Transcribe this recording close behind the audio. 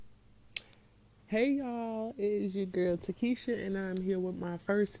Hey y'all, it is your girl Takesha, and I'm here with my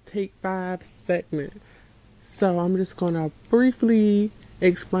first Take 5 segment. So I'm just going to briefly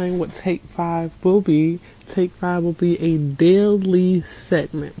explain what Take 5 will be. Take 5 will be a daily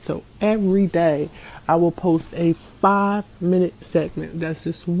segment. So every day I will post a 5-minute segment. That's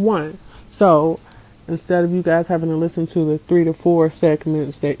just one. So instead of you guys having to listen to the 3 to 4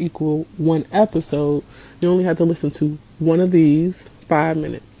 segments that equal one episode, you only have to listen to one of these 5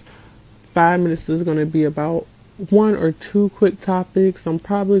 minutes. 5 minutes is going to be about one or two quick topics. I'm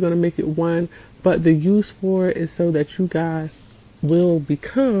probably going to make it one, but the use for it is so that you guys will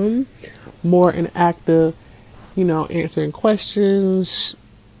become more interactive, answering questions,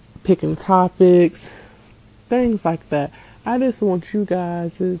 picking topics, things like that. I just want you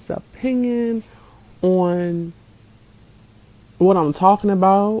guys' opinion on what I'm talking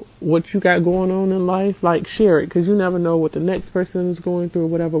about, what you got going on in life. Like, share it, because you never know what the next person is going through,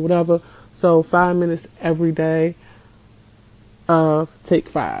 whatever. So 5 minutes every day of Take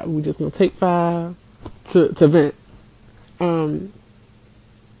 5. We're just gonna take 5 to vent. um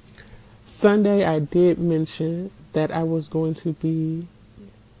Sunday I did mention that I was going to be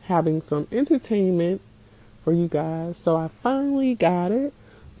having some entertainment for you guys, so I finally got it.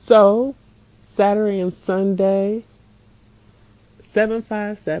 So Saturday and Sunday,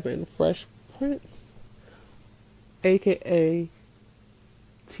 757 Fresh Prince, aka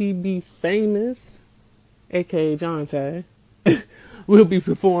TB Famous, aka Jonte, will be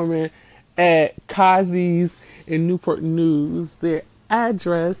performing at Kazi's in Newport News. Their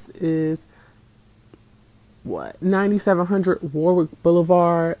address is 9700 Warwick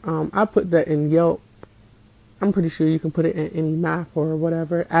Boulevard. I put that in Yelp. I'm pretty sure you can put it in any map or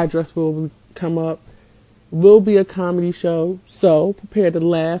whatever. Address will come up. Will be a comedy show, so prepare to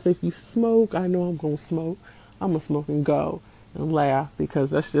laugh. If you smoke, I know I'm gonna smoke. I'm gonna smoke and go and laugh, because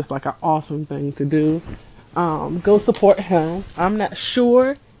that's just like an awesome thing to do. Go support him. I'm not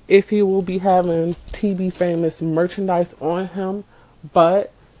sure if he will be having TB Famous merchandise on him,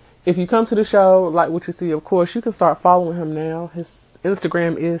 but if you come to the show, like what you see, of course, you can start following him now. His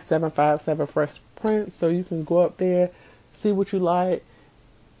Instagram is 757 Fresh Prince, so you can go up there, see what you like,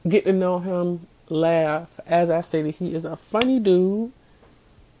 get to know him, laugh. As I stated, he is a funny dude.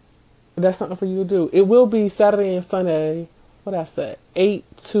 That's something for you to do. It will be Saturday and Sunday. What I said, 8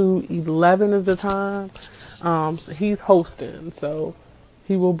 to 11 is the time. So he's hosting, so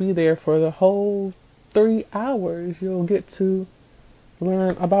he will be there for the whole 3 hours. You'll get to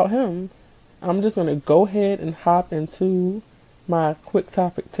learn about him. I'm just gonna go ahead and hop into my quick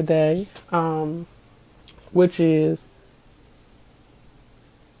topic today, which is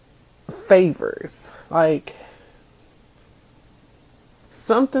favors. Like,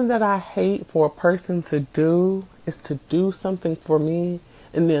 something that I hate for a person to do is to do something for me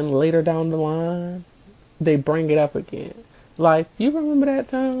and then later down the line they bring it up again. Like, you remember that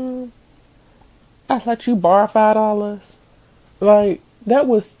time I let you borrow $5? Like, that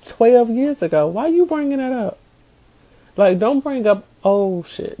was 12 years ago. Why you bringing that up? Like, don't bring up old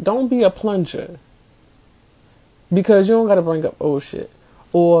shit. Don't be a plunger, because you don't gotta bring up old shit.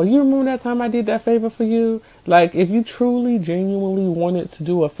 Or, you remember that time I did that favor for you? Like, if you truly, genuinely wanted to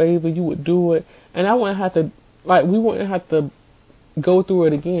do a favor, you would do it. And I wouldn't have to, like, we wouldn't have to go through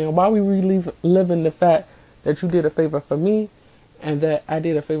it again. Why we reliving the fact that you did a favor for me and that I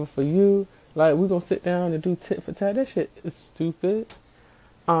did a favor for you? Like, we're gonna sit down and do tit for tat. That shit is stupid.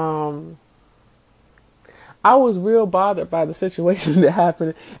 Um, I was real bothered by the situation that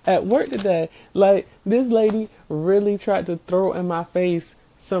happened at work today. Like, this lady really tried to throw in my face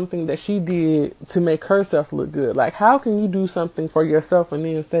something that she did to make herself look good. Like, how can you do something for yourself and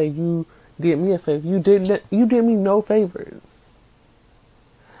then say you did me a favor? You did me no favors.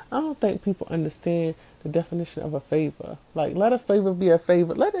 I don't think people understand the definition of a favor. Like, let a favor be a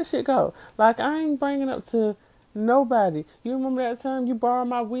favor. Let that shit go. Like, I ain't bringing up to nobody. You remember that time you borrowed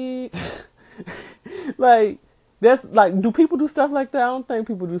my wig? Like, that's like, do people do stuff like that? I don't think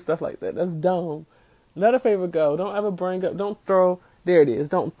people do stuff like that. That's dumb. Let a favor go. Don't ever bring up, don't throw, there it is.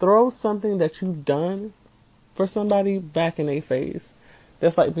 Don't throw something that you've done for somebody back in their face.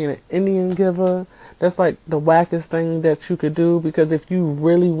 That's like being an Indian giver. That's like the wackest thing that you could do, because if you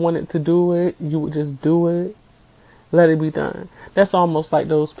really wanted to do it, you would just do it. Let it be done. That's almost like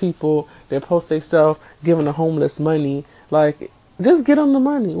those people that post themselves giving the homeless money. Like, just get them the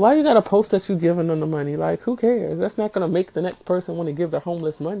money. Why you gotta post that you giving them the money? Like, who cares? That's not gonna make the next person want to give the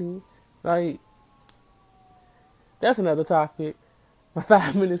homeless money. Like, that's another topic. My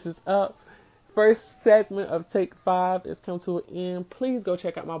 5 minutes is up. First segment of Take 5 is come to an end. Please go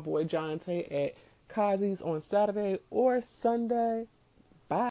check out my boy Jonte at Kazi's on Saturday or Sunday.